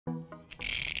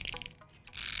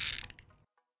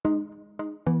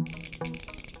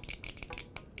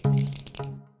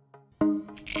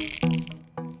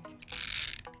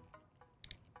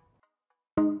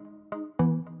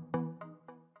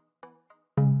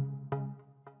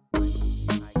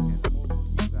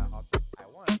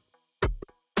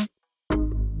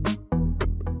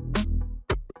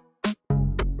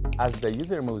As the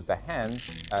user moves the hand,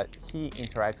 he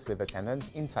interacts with the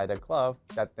tendons inside the glove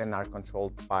that then are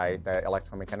controlled by the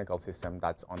electromechanical system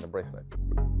that's on the bracelet.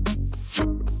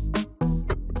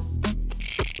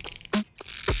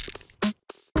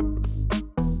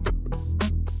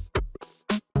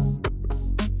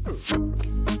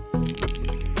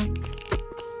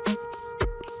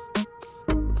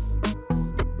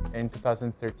 In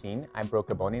 2013, I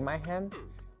broke a bone in my hand,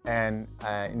 and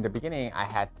in the beginning I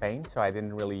had pain, so I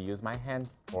didn't really use my hand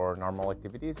for normal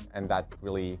activities, and that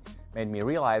really made me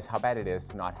realize how bad it is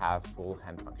to not have full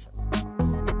hand function.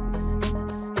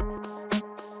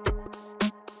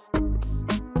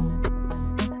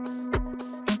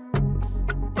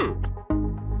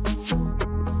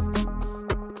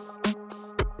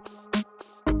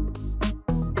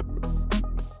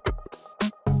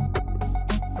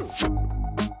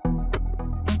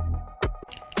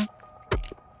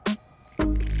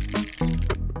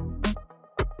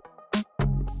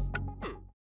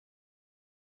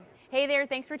 Hey there,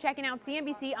 thanks for checking out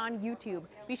CNBC on YouTube.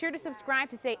 Be sure to subscribe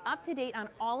to stay up to date on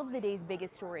all of the day's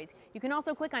biggest stories. You can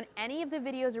also click on any of the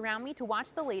videos around me to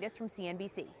watch the latest from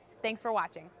CNBC. Thanks for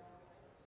watching.